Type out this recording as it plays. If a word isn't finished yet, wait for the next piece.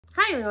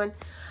Hi everyone.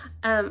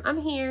 I'm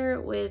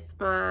here with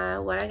my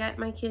what I got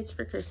my kids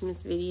for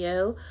Christmas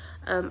video.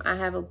 I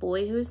have a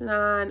boy who is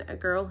 9, a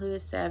girl who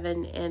is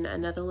 7, and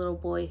another little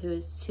boy who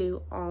is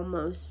 2,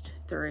 almost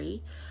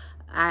 3.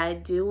 I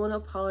do want to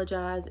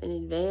apologize in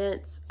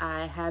advance.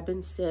 I have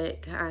been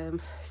sick. I am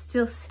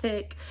still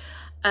sick.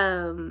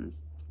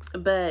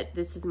 But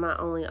this is my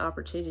only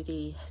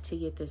opportunity to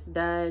get this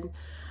done.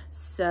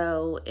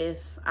 So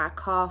if I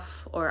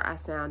cough or I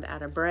sound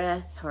out of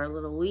breath or a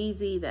little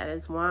wheezy, that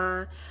is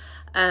why.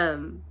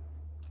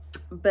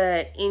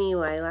 But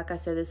anyway, like I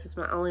said, this was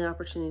my only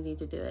opportunity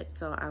to do it.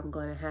 So I'm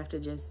going to have to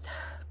just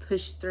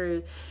push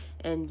through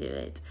and do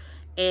it.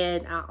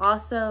 And I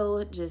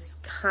also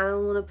just kind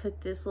of want to put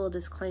this little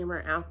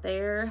disclaimer out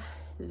there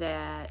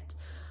that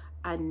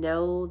I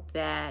know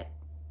that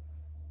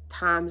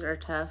times are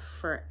tough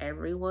for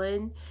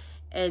everyone,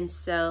 and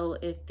so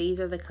if this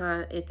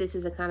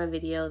is the kind of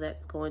video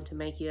that's going to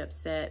make you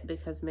upset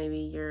because maybe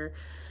you're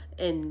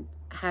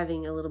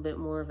having a little bit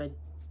more of a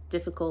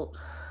difficult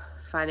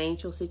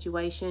financial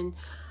situation,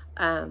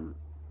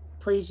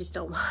 please just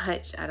don't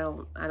watch. I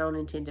don't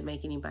intend to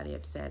make anybody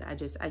upset.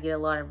 I get a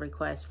lot of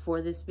requests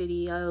for this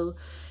video,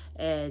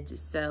 and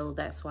so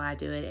that's why I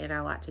do it. And I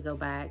like to go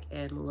back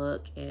and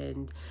look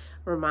and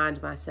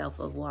remind myself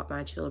of what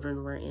my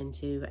children were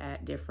into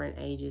at different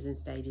ages and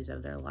stages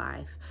of their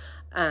life.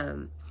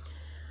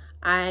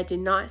 I did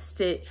not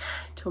stick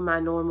to my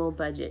normal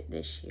budget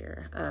this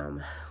year.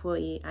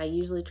 I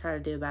usually try to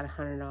do about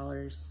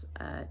 $100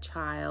 a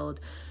child.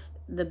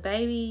 The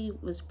baby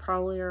was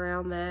probably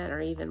around that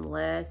or even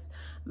less,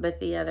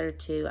 but the other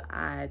two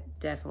I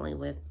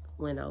definitely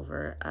went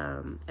over.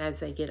 As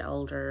they get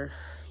older,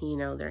 you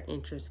know, their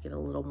interests get a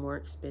little more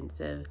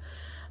expensive,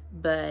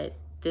 but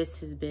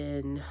this has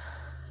been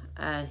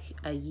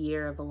a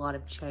year of a lot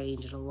of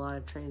change and a lot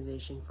of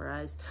transition for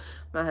us.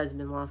 My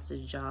husband lost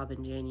his job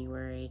in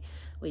January.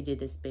 We did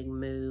this big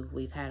move.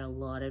 We've had a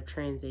lot of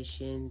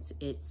transitions.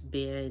 It's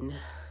been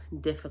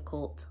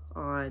difficult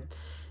on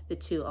the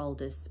two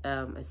oldest,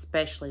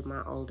 especially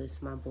my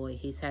oldest, my boy.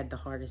 He's had the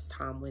hardest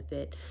time with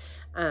it.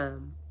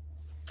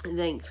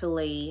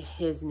 Thankfully,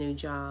 his new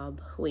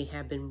job, we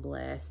have been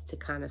blessed to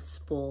kind of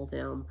spoil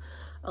them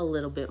a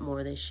little bit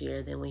more this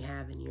year than we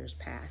have in years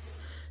past.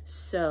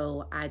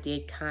 So I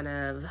did kind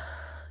of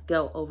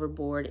go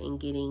overboard in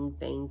getting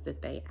things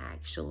that they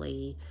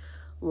actually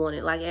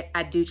wanted. Like,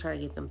 I do try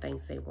to get them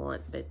things they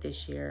want, but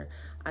this year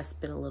I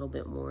spent a little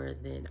bit more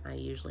than I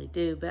usually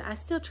do, but I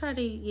still try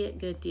to get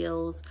good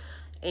deals.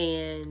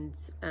 And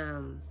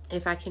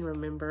if I can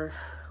remember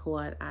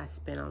what I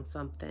spent on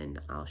something,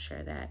 I'll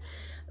share that.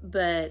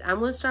 But I'm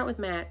going to start with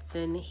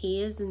Matson.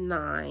 He is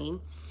 9,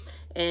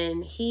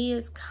 and he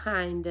is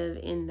kind of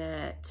in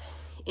that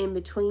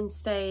in-between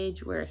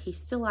stage where he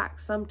still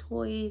likes some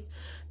toys,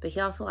 but he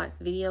also likes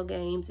video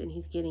games, and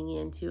he's getting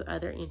into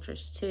other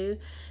interests too.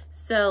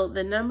 So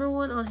the number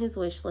one on his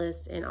wish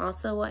list, and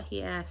also what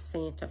he asked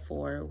Santa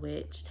for,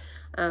 which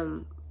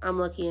I'm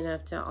lucky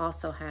enough to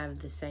also have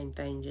the same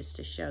thing just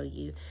to show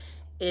you,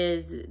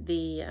 is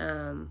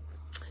the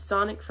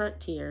Sonic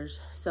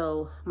Frontiers.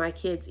 So my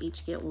kids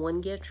each get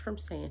one gift from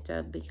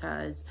Santa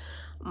because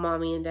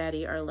mommy and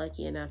daddy are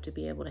lucky enough to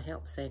be able to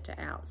help Santa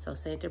out. So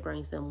Santa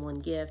brings them one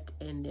gift,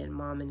 and then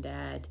mom and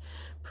dad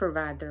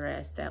provide the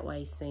rest. That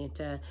way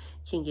Santa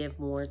can give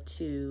more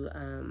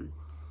to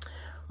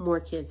more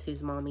kids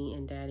whose mommy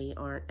and daddy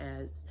aren't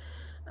as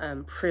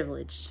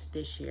privileged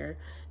this year.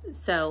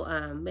 So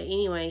but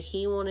anyway,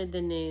 he wanted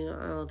the new,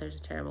 oh, there's a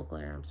terrible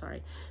glare, I'm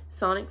sorry,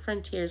 Sonic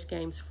Frontiers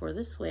games for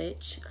the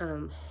Switch.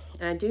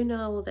 And I do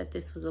know that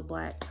this was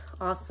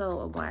also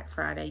a Black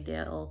Friday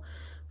deal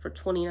for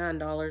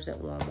 $29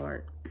 at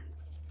Walmart.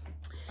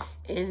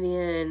 And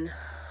then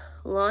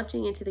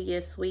launching into the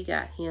gifts we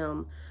got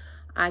him,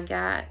 I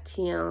got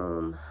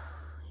him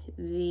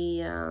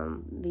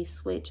the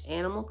Switch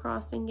Animal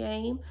Crossing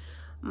game.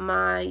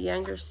 My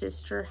younger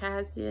sister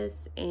has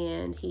this,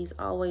 and he's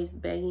always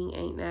begging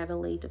Aunt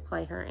Natalie to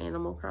play her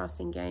Animal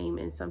Crossing game,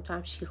 and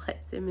sometimes she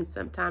lets him and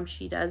sometimes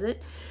she doesn't.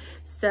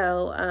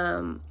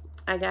 So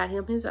I got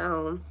him his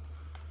own.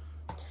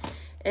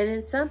 And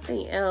then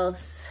something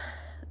else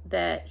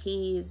that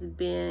he's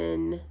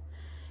been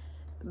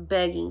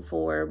begging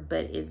for,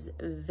 but is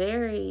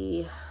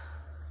very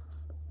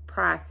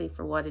pricey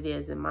for what it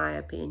is, in my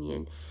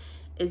opinion,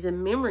 is a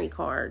memory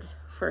card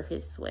for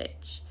his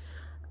Switch.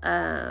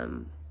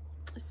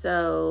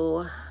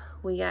 So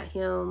we got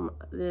him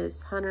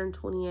this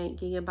 128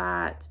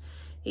 gigabytes.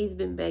 He's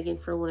been begging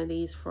for one of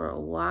these for a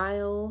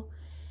while,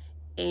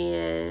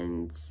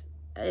 and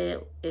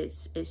they're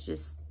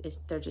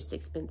just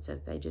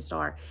expensive. They just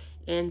are.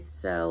 And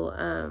so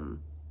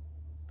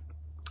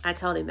I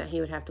told him that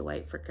he would have to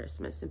wait for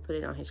Christmas and put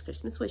it on his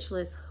Christmas wish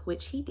list,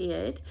 which he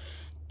did.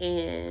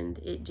 And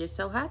it just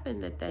so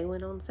happened that they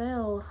went on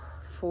sale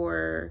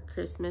for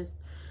Christmas,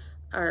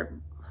 or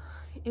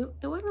it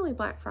wasn't really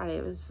Black Friday.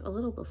 It was a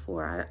little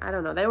before. I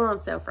don't know. They were on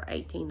sale for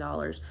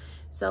 $18.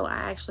 So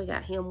I actually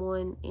got him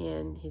one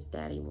and his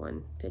daddy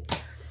one.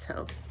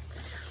 So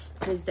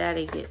his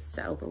daddy gets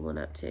to open one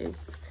up too.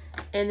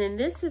 And then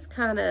this is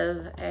kind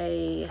of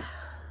a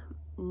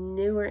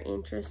newer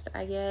interest,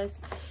 I guess,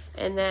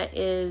 and that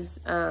is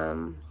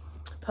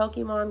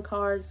Pokemon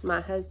cards.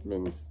 My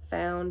husband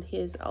found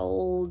his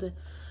old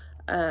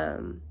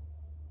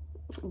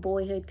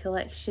boyhood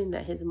collection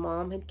that his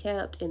mom had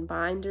kept in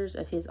binders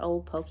of his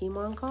old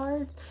Pokemon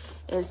cards,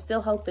 and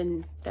still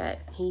hoping that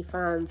he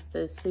finds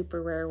the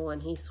super rare one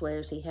he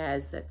swears he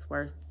has that's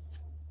worth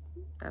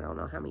I don't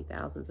know how many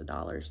thousands of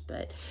dollars,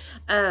 but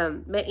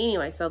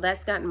anyway, so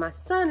that's gotten my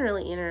son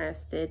really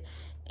interested,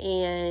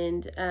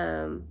 and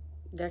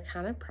they're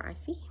kind of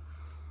pricey.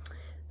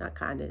 Not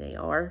kind of, they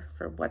are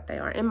for what they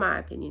are, in my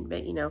opinion,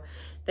 but you know,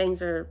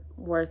 things are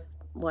worth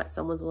what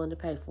someone's willing to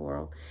pay for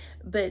them.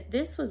 But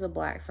this was a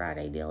Black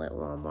Friday deal at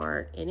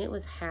Walmart, and it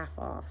was half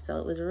off. So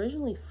it was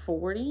originally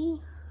 $40,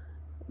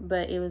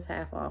 but it was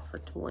half off for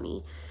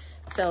 $20.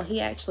 So he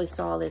actually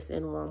saw this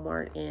in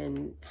Walmart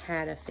and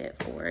had a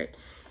fit for it.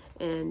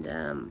 And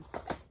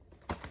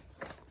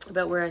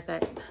but we're at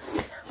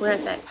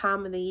that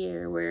time of the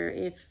year where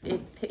if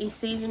he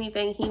sees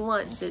anything he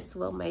wants, it's,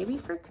 well, maybe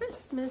for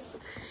Christmas.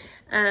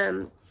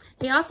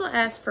 He also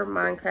asked for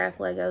Minecraft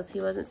Legos.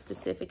 He wasn't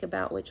specific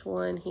about which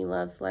one. He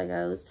loves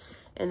Legos,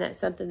 and that's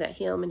something that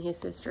him and his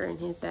sister and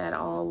his dad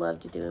all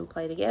love to do and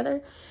play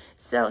together.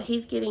 So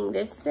he's getting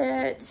this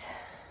set.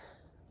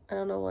 I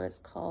don't know what it's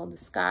called, the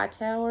Sky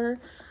Tower.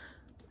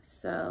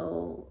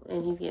 So,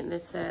 and he's getting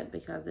this set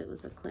because it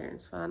was a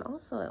clearance find,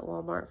 also at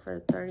Walmart for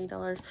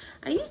 $30.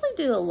 I usually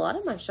do a lot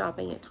of my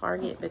shopping at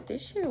Target, but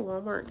this year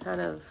Walmart kind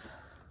of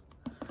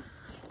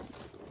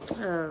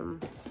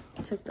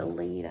took the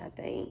lead, I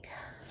think.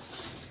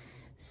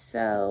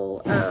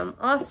 So,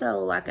 also,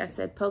 like I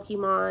said,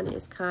 Pokemon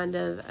is kind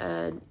of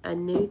a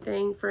new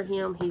thing for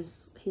him. He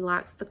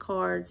likes the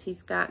cards.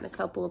 He's gotten a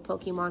couple of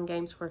Pokemon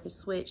games for his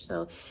Switch,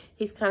 so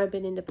he's kind of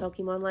been into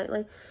Pokemon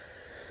lately.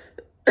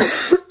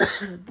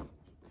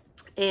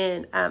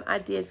 And I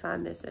did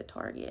find this at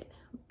Target,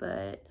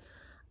 but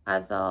I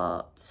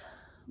thought,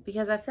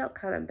 because I felt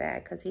kind of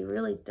bad because he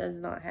really does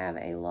not have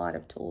a lot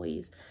of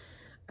toys.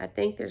 I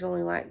think there's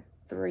only like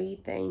 3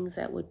 things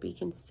that would be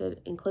considered,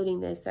 including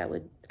this, that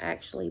would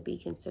actually be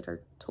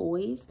considered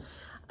toys.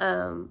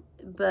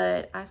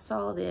 But I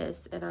saw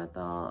this and I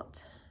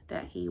thought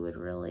that he would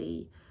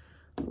really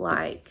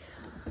like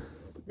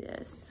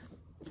this.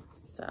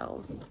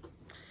 So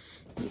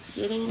he's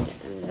getting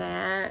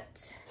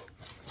that.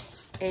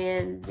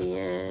 And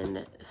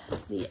then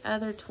the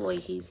other toy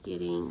he's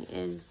getting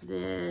is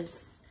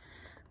this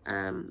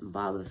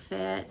Boba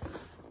Fett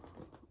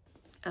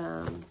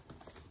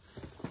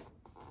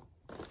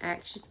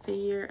action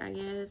figure, I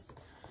guess.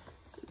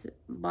 Is it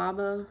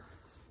Boba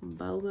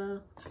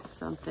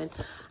something?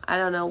 I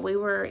don't know. We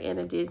were in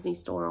a Disney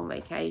store on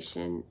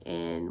vacation,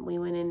 and we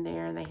went in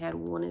there and they had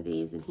one of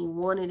these, and he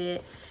wanted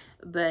it,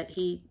 but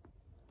he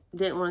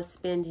didn't want to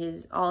spend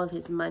all of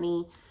his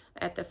money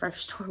at the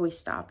first store we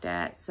stopped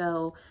at.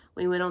 So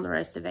we went on the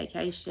rest of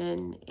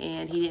vacation,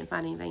 and he didn't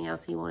find anything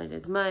else he wanted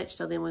as much.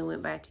 So then we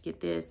went back to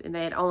get this, and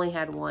they had only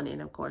had one,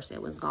 and of course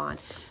it was gone.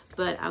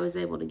 But I was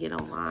able to get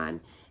online,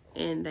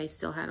 and they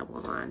still had them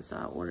online, so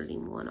I ordered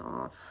him one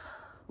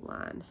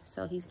offline.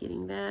 So he's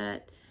getting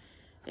that,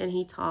 and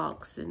he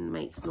talks and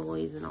makes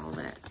noise and all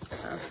that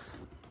stuff.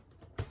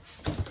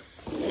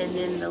 And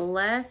then the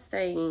last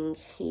thing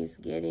he's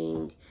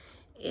getting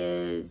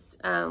is,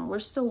 we're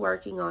still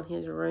working on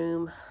his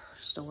room.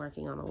 We're still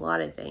working on a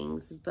lot of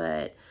things,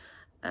 but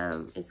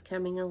it's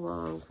coming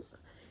along.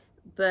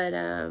 But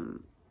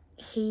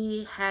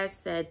he has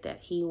said that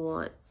he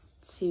wants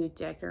to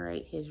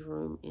decorate his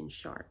room in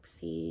sharks.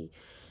 He's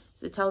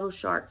a total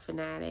shark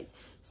fanatic.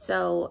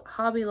 So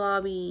Hobby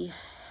Lobby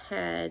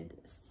had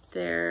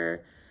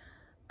their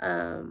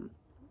what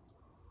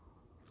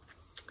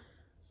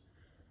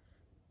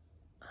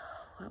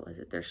was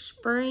it? Their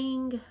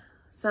spring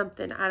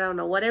something, I don't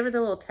know, whatever the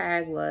little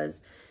tag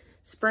was,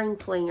 spring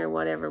fling or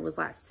whatever, was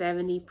like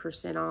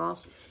 70%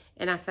 off.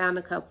 And I found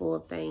a couple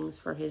of things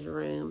for his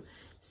room.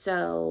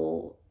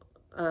 So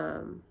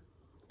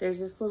there's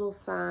this little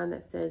sign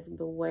that says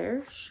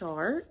beware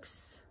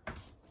sharks.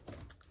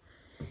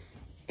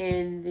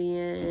 And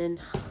then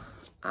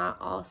I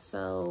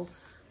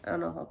don't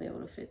know if I'll be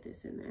able to fit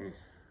this in there,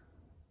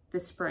 the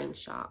spring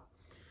shop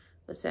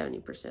was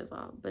 70%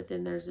 off. But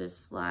then there's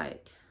this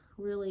like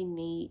really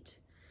neat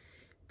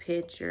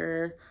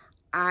picture.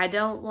 I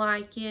don't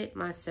like it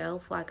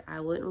myself, like I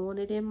wouldn't want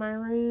it in my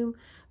room,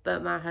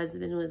 but my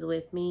husband was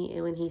with me,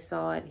 and when he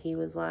saw it, he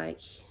was like,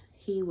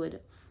 he would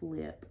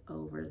flip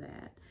over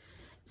that.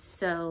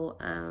 So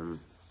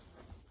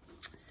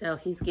so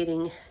he's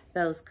getting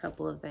those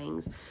couple of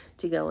things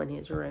to go in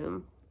his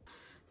room.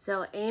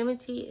 So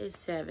Amity is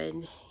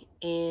 7,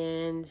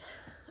 and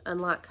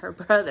unlike her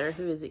brother,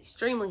 who is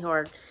extremely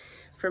hard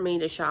for me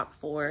to shop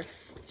for,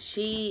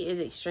 she is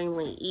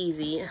extremely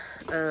easy.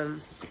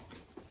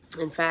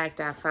 In fact,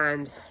 I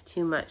find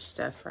too much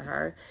stuff for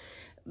her.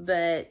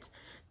 But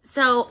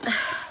so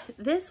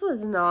this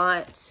was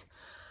not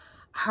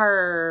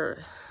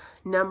her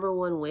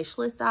 #1 wish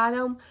list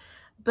item,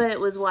 but it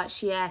was what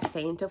she asked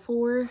Santa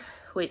for,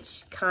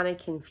 which kind of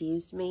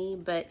confused me.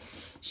 But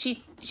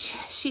she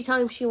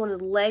told him she wanted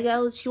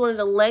Legos. She wanted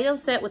a Lego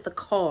set with a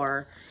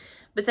car,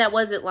 but that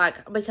wasn't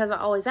like, because I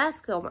always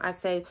ask them, I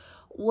say,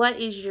 what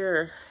is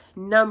your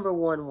number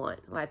one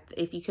want? Like,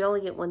 if you could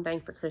only get one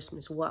thing for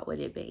Christmas, what would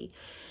it be?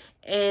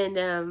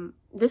 And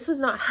this was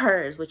not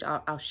hers, which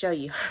I'll show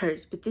you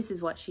hers, but this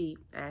is what she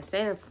asked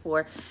Santa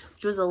for,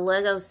 which was a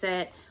Lego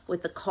set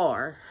with a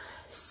car.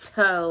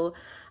 So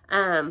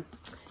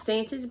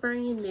Santa's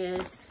bringing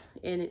this,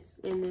 and it's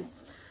in this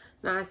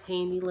nice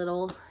handy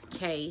little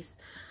case.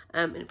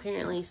 And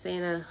apparently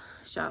Santa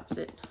shops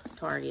at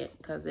Target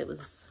because it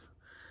was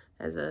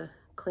as a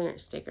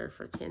clearance sticker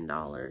for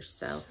 $10.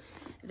 So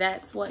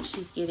that's what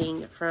she's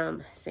getting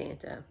from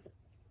Santa.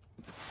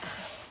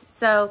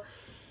 So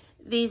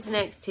these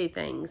next two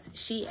things,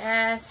 she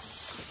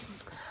asked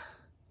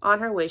on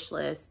her wish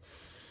list,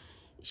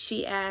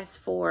 she asked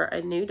for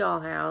a new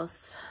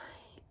dollhouse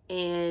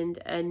and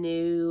a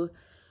new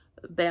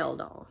Belle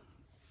doll,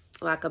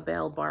 like a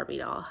Belle Barbie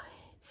doll.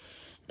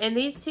 And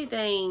these two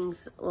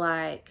things,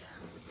 like,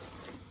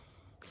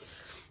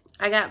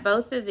 I got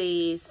both of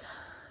these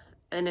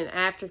in an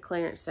after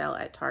clearance sale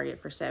at Target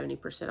for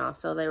 70% off.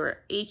 So they were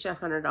each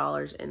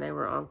 $100 and they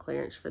were on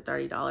clearance for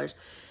 $30.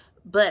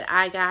 But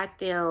I got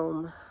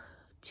them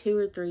 2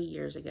 or 3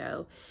 years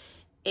ago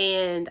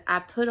and I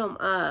put them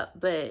up,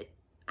 but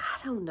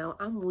I don't know,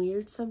 I'm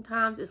weird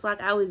sometimes. It's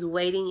like I was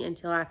waiting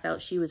until I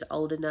felt she was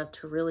old enough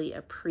to really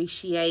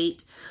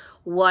appreciate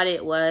what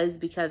it was,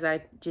 because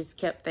I just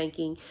kept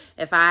thinking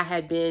if I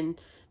had been,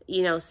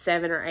 you know,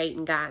 7 or 8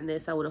 and gotten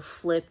this, I would have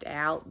flipped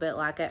out. But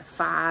like at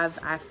 5,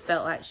 I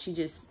felt like she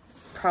just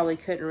probably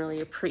couldn't really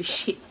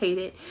appreciate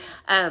it.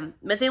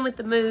 But then with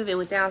the move and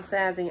with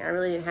downsizing, I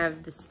really didn't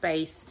have the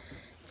space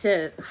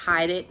to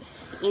hide it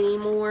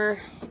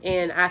anymore,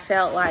 and I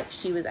felt like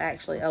she was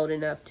actually old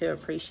enough to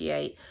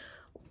appreciate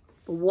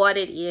what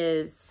it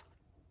is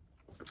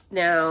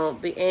now.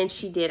 And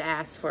she did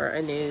ask for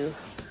a new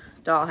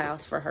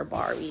dollhouse for her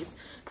Barbies.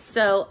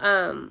 So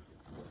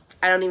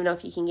I don't even know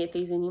if you can get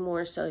these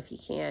anymore, so if you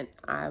can't,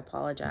 I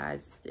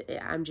apologize.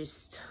 I'm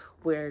just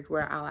weird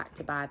where I like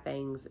to buy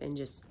things and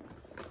just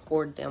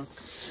hoard them.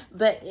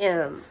 But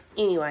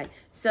anyway,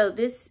 so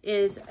this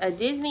is a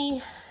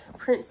Disney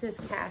Princess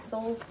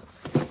Castle,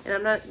 and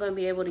I'm not going to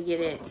be able to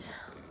get it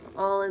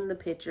all in the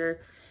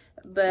picture,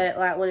 but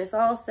like when it's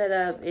all set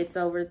up, it's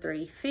over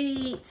 3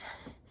 feet,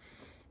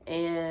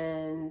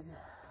 and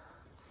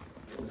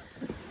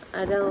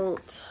I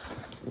don't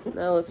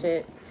know if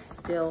it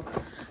still,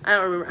 I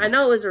don't remember. I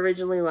know it was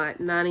originally like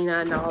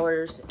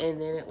 $99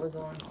 and then it was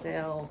on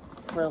sale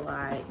for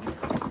like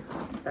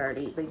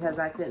 $30 because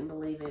I couldn't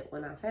believe it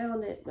when I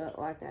found it. But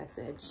like I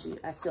said,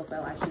 I still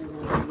felt like she was a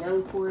little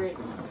young for it.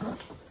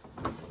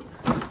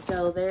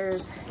 So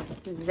there's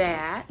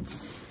that.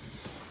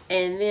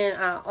 And then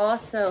I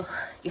also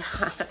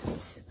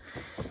got,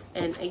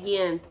 and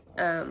again,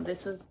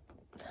 this was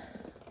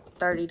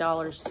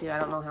 $30 too. I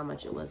don't know how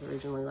much it was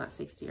originally, like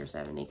 60 or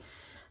 70.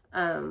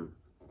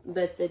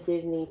 But the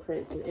Disney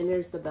Princess, and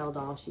there's the Belle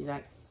doll she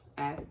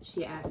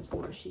asked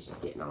for. She's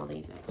just getting all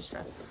these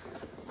extra.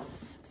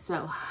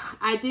 So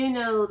I do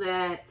know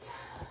that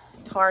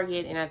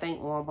Target and I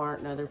think Walmart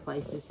and other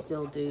places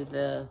still do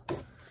the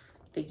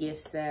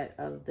gift set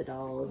of the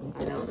dolls.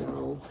 I don't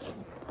know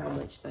how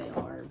much they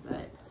are,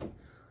 but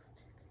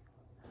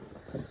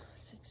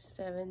 6,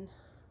 7.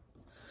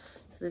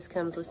 So this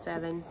comes with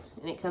 7,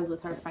 and it comes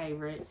with her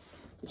favorite,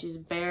 which is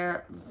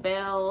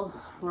Belle,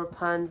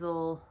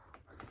 Rapunzel.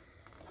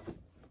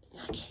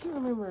 I can't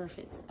remember if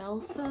it's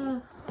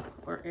Elsa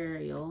or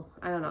Ariel.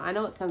 I don't know. I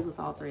know it comes with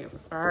all 3 of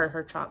them, or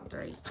her top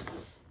 3.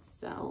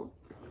 So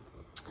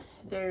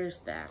there's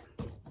that.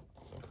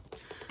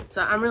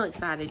 So I'm really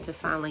excited to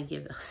finally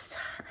give those to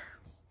her.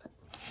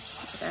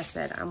 But like I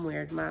said, I'm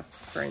weird. My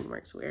brain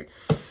works weird.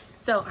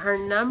 So her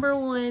number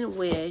one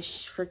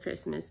wish for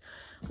Christmas,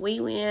 we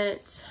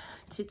went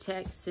to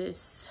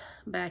Texas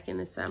back in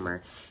the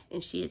summer,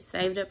 and she had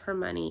saved up her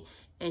money,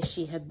 and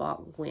she had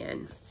bought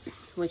Gwen,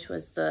 which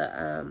was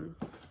the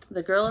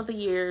Girl of the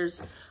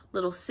Year's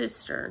little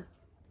sister,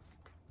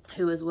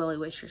 who was Willie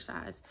Wisher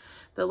size.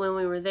 But when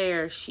we were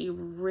there, she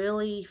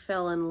really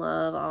fell in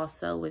love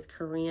also with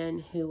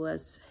Corinne, who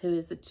is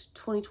the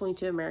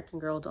 2022 American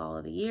Girl Doll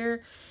of the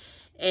Year.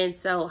 And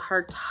so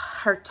her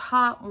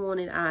top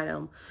wanted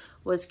item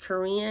was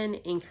Corinne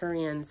and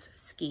Corinne's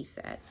ski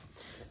set.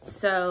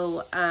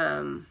 So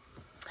I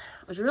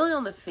was really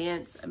on the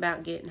fence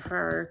about getting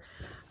her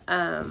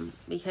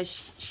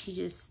because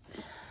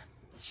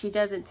she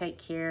doesn't take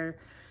care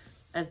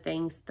of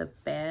things the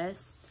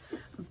best.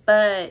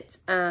 But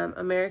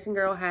American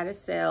Girl had a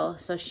sale,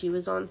 so she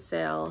was on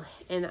sale,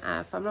 and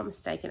if I'm not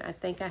mistaken, I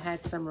think I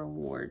had some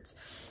rewards,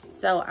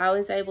 so I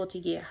was able to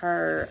get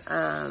her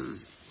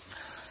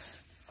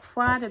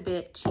quite a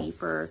bit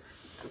cheaper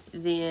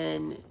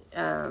than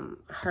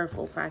her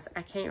full price.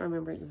 I can't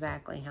remember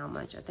exactly how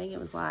much. I think it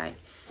was like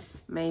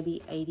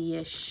maybe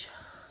 $80-ish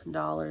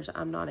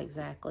I'm not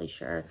exactly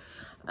sure.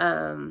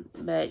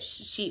 But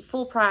she,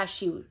 full price,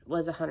 she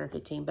was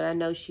 $115, but I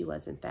know she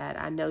wasn't that.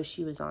 I know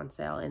she was on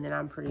sale, and then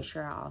I'm pretty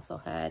sure I also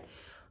had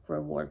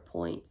reward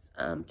points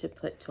to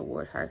put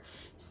toward her.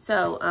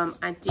 So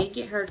I did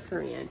get her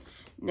Corinne.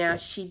 Now,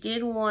 she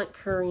did want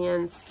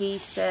Corinne's ski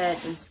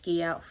set and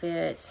ski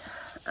outfit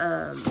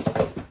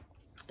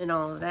and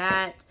all of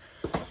that.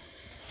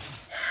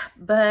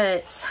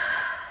 But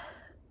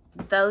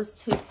those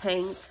two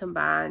things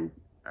combined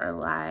are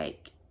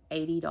like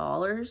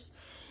 $80.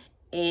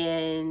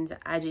 And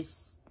I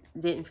just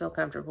didn't feel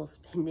comfortable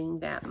spending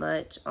that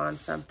much on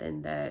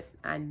something that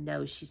I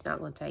know she's not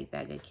going to take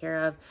that good care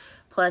of.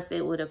 Plus,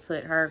 it would have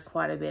put her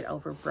quite a bit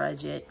over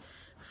budget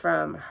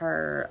from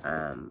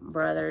her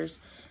brothers.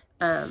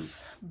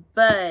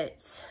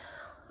 But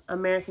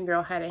American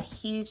Girl had a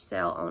huge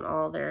sale on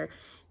all their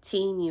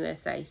Team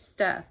USA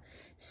stuff.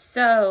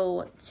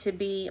 So, to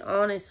be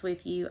honest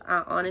with you,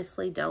 I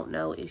honestly don't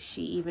know if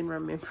she even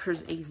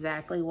remembers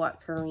exactly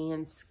what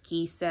Corinne's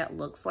ski set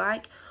looks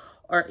like,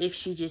 or if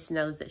she just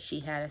knows that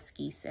she had a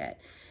ski set.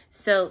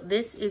 So,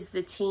 this is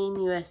the Team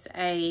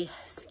USA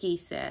ski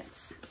set.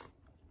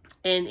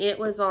 And it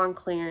was on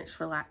clearance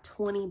for like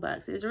 20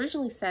 bucks. It was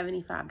originally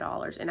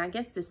 $75. And I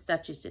guess this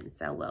stuff just didn't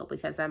sell well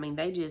because, I mean,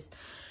 they just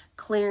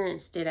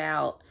clearanced it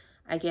out,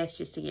 I guess,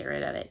 just to get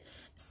rid of it.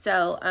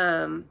 So,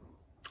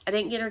 I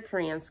didn't get her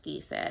Corinne ski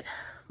set,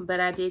 but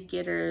I did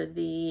get her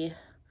the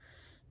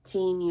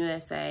Team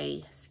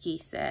USA ski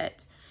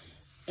set.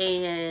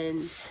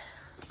 And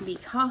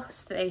because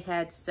they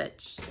had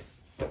such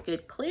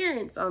good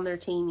clearance on their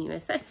Team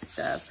USA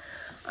stuff,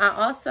 I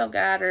also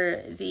got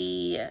her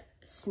the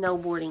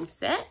snowboarding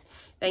set.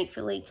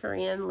 Thankfully,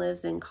 Corinne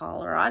lives in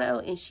Colorado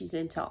and she's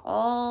into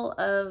all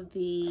of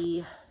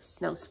the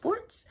snow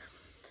sports.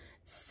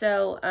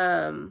 So,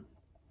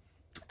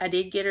 I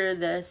did get her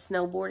the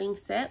snowboarding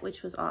set,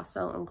 which was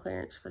also on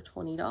clearance for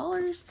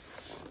 $20.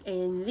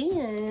 And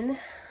then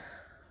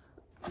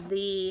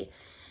the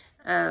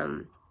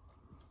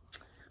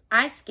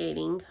ice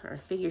skating or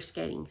figure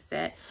skating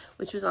set,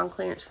 which was on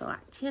clearance for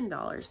like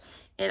 $10.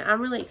 And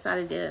I'm really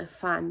excited to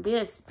find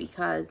this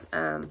because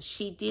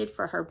she did,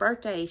 for her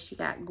birthday, she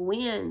got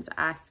Gwen's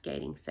ice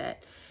skating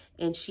set.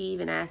 And she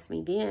even asked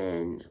me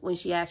then, when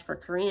she asked for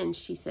Corinne,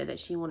 she said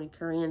that she wanted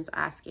Corinne's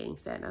ice skating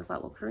set. And I was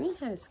like, well, Corinne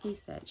had a ski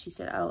set. She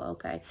said, oh,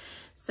 okay.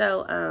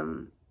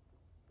 So,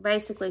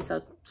 basically,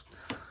 so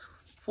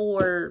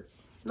for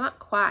not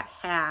quite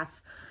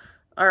half,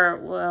 or,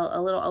 well,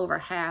 a little over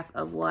half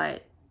of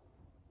what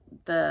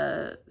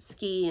the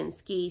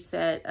ski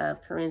set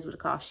of Corinne's would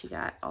cost, she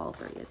got all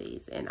three of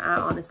these. And I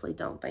honestly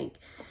don't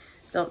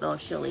know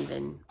if she'll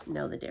even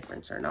know the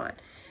difference or not.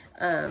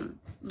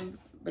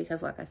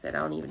 Because like I said, I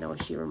don't even know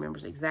if she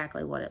remembers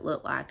exactly what it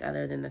looked like,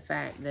 other than the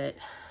fact that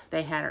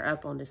they had her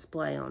up on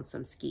display on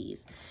some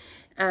skis.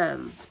 But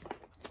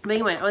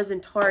anyway, I was in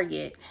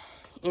Target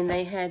and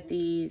they had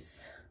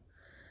these,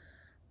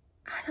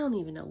 I don't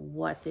even know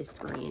what this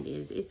brand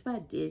is. It's by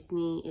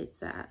Disney. It's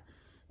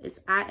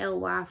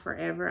ILY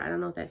Forever. I don't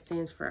know if that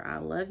stands for I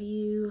love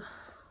you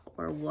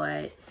or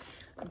what.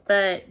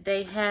 But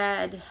they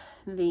had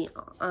the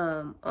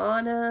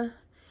Anna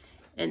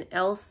and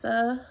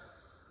Elsa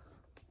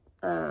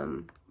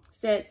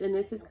sets, and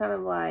this is kind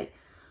of like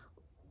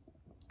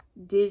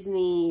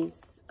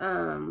Disney's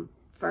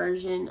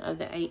version of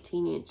the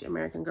 18-inch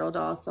American Girl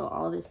doll. So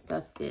all this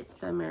stuff fits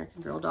the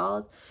American Girl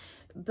dolls,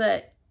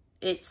 but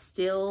it's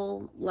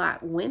still like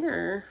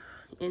winter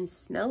and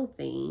snow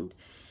themed.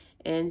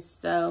 And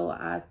so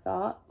I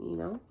thought, you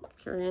know,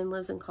 Corinne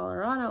lives in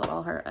Colorado,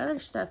 all her other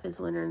stuff is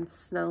winter and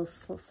snow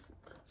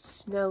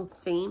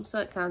themed, so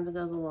it kind of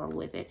goes along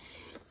with it.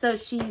 So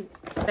she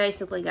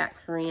basically got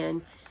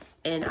Corinne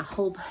and a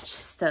whole bunch of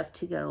stuff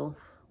to go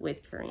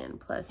with Corinne,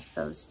 plus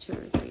those 2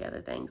 or 3 other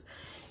things.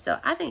 So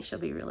I think she'll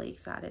be really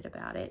excited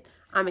about it.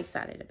 I'm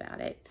excited about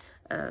it.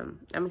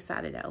 I'm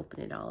excited to open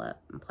it all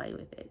up and play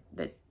with it.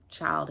 The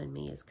child in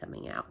me is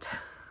coming out.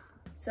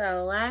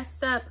 So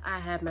last up, I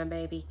have my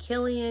baby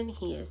Killian.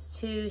 He is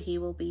 2. He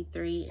will be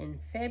 3 in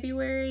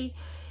February.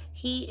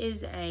 He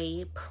is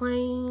a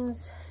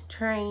planes,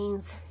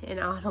 trains, and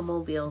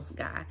automobiles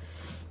guy.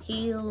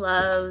 He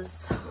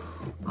loves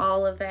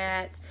all of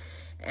that,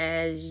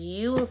 as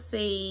you will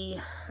see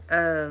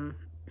in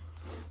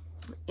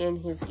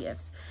his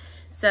gifts.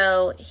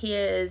 So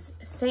his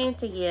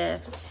Santa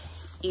gift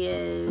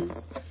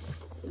is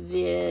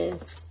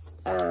this,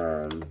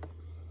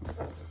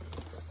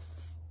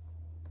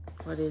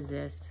 what is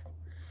this?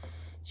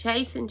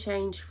 Chase and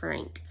Change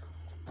Frank.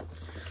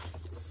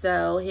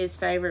 So his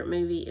favorite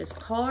movie is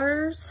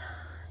Cars,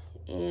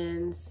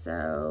 and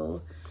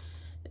so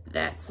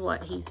that's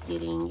what he's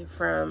getting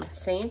from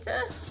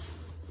Santa.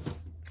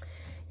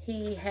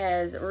 He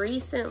has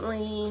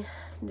recently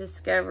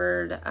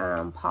discovered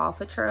Paw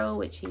Patrol,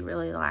 which he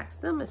really likes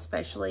them,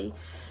 especially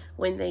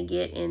when they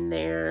get in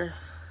their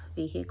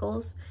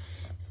vehicles.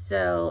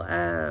 So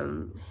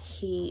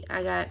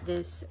I got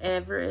this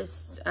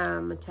Everest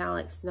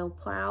metallic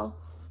snowplow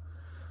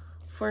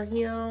for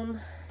him,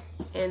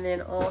 and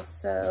then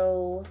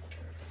also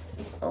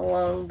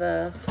along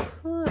the,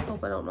 oh, I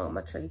hope I don't knock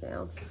my tree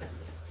down.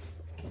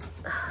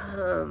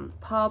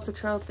 Paw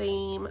Patrol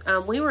theme.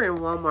 We were in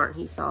Walmart and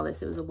he saw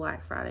this. It was a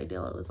Black Friday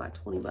deal. It was like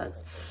 20 bucks.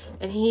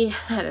 And he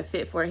had a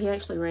fit for it. He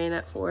actually ran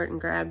up for it and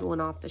grabbed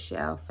one off the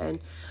shelf. And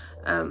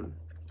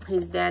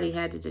his daddy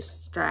had to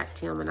distract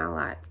him, and I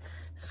like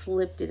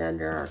slipped it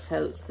under our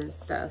coats and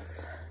stuff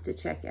to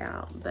check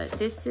out. But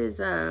this is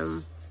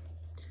Al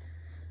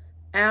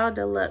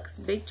Deluxe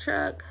Big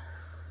Truck.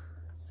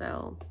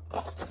 So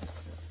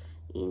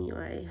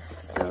anyway,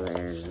 so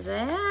there's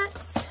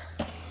that.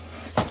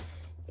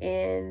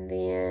 And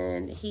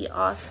then he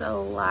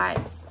also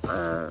likes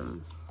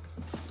on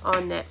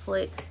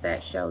Netflix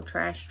that show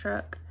Trash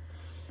Truck,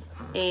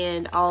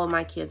 and all of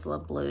my kids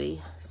love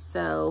Bluey.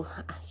 So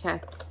I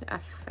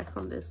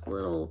found this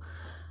little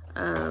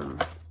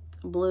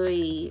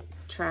Bluey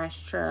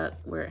trash truck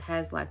where it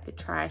has like the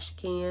trash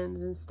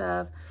cans and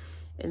stuff,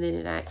 and then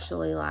it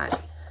actually like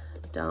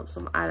dumps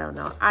them. I don't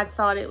know. I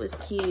thought it was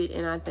cute,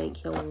 and I think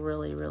he'll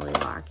really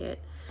like it.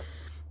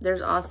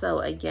 There's also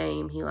a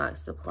game he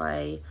likes to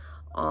play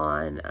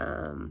on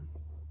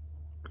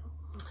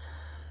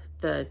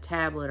the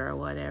tablet or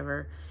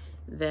whatever,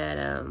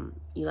 that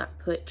you like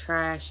put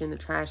trash in the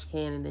trash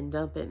can and then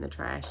dump it in the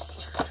trash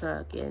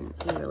truck, and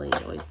he really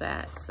enjoys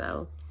that.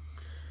 So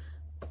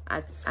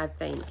I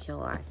think he'll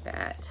like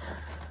that.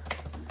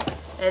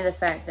 And the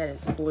fact that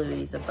it's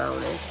Bluey's a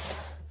bonus.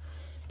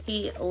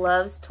 He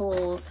loves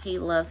tools. He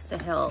loves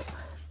to help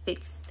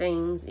fix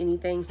things.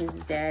 Anything his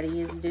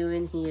daddy is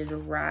doing, he is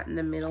right in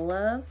the middle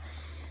of.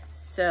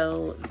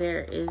 So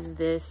there is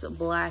this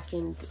Black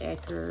 &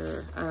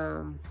 Decker,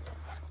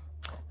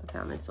 I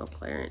found this on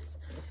clearance,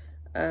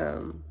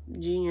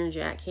 Junior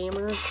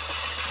jackhammer.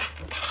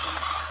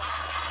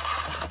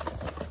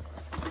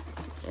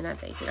 And I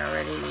think it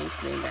already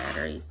needs new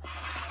batteries.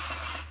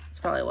 That's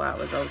probably why it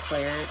was on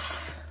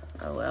clearance.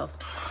 Oh well.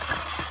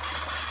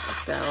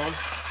 So,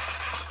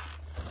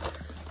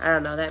 I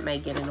don't know, that may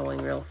get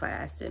annoying real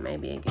fast. It may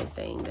be a good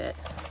thing that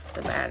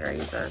the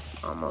batteries are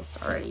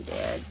almost already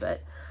dead,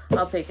 but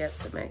I'll pick up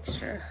some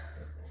extra,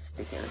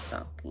 stick in a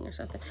stocking or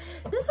something.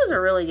 This was a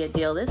really good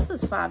deal. This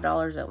was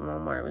 $5 at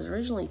Walmart. It was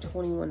originally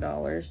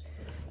 $21.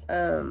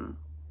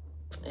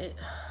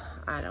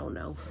 I don't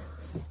know.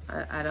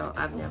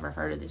 I've never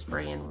heard of this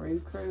brand, Roo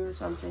Crew or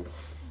something,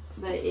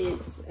 but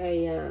it's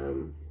a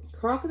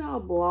crocodile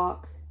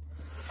block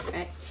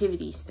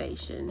activity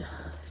station.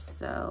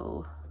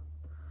 So,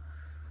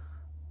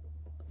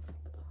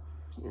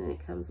 and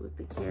it comes with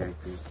the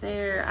characters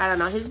there. I don't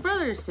know. His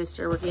brother and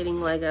sister were getting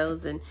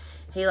Legos, and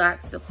he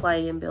likes to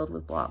play and build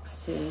with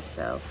blocks too.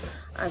 So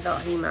I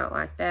thought he might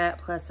like that.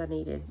 Plus I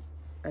needed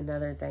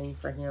another thing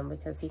for him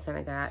because he kind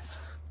of got,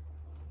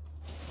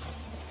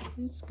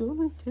 it's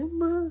going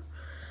timber,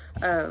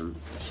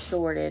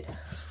 shorted.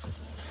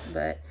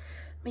 But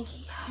I mean,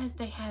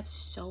 they have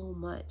so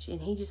much,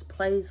 and he just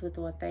plays with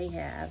what they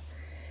have.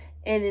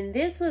 And then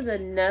this was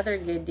another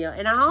good deal.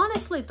 And I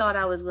honestly thought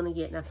I was going to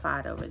get in a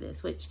fight over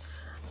this, which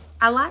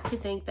I like to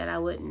think that I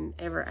wouldn't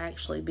ever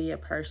actually be a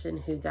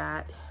person who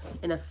got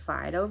in a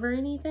fight over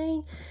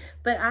anything.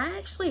 But I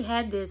actually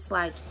had this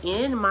like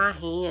in my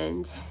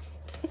hand,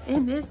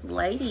 and this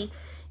lady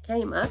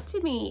came up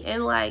to me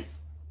and like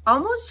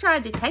almost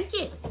tried to take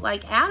it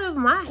like out of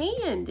my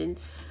hand. And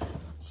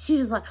she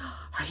was like,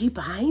 "Are you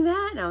buying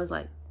that?" And I was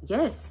like,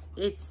 "Yes,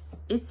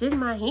 it's in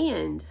my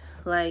hand.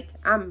 Like,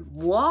 I'm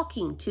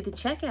walking to the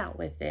checkout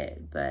with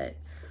it." But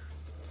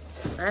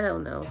I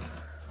don't know.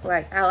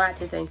 Like, I like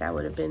to think I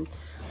would have been,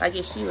 like,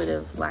 if she would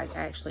have, like,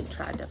 actually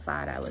tried to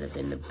fight, I would have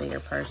been the bigger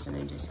person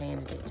and just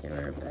handed it to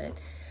her. But,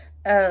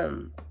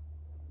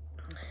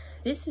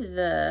 this is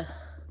the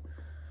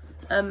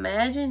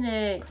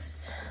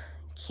Imaginext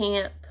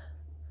Camp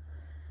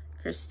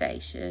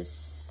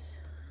Crustaceous.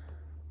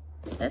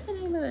 Is that the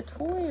name of the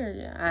toy,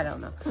 or I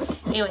don't know.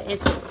 Anyway,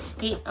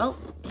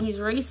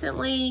 he's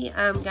recently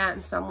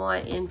gotten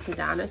somewhat into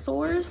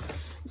dinosaurs.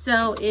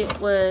 So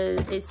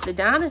it's the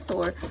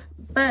dinosaur,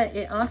 but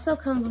it also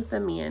comes with the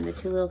men, the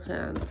two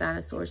little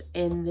dinosaurs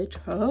in the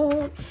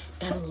truck.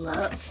 And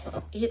look,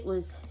 it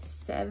was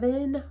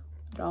 $7. It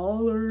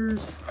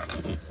was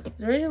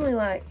originally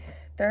like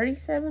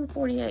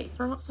 $37.48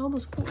 for it's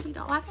almost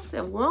 $40. Like I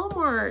said,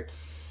 Walmart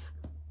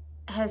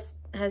has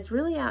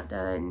really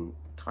outdone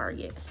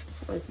Target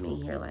with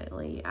me here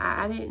lately.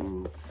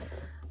 I'm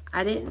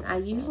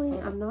not usually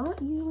a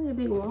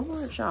big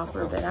Walmart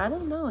shopper, but I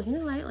don't know, here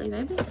lately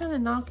they've been kind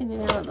of knocking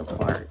it out of the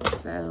park.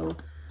 So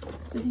I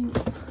don't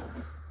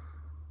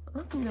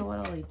even know what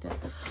all he did.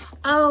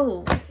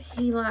 Oh,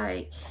 he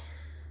like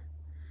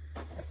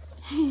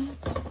I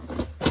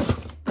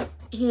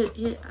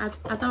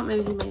thought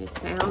maybe he made a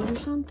sound or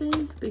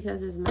something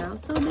because his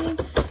mouth's so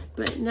big,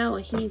 but no,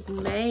 he's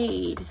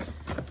made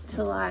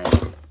to like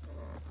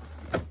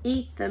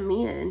eat them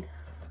in.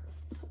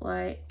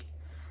 Like,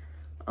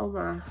 oh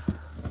my,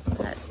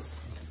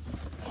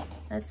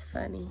 that's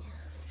funny.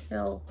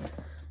 They'll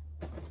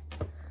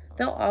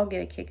all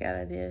get a kick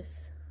out of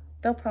this.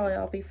 They'll probably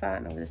all be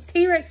fighting over this.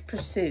 T-Rex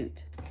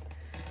Pursuit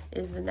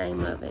is the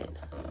name of it.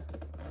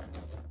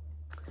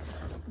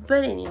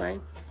 But anyway,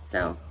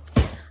 so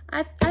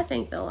I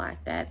think they'll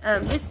like that.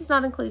 This does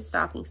not include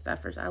stocking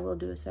stuffers. I will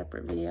do a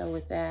separate video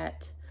with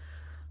that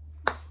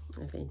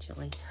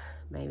eventually,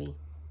 maybe.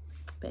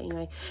 But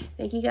anyway,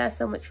 thank you guys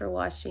so much for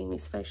watching,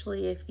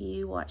 especially if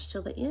you watch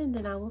till the end,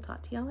 and I will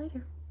talk to y'all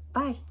later.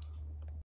 Bye.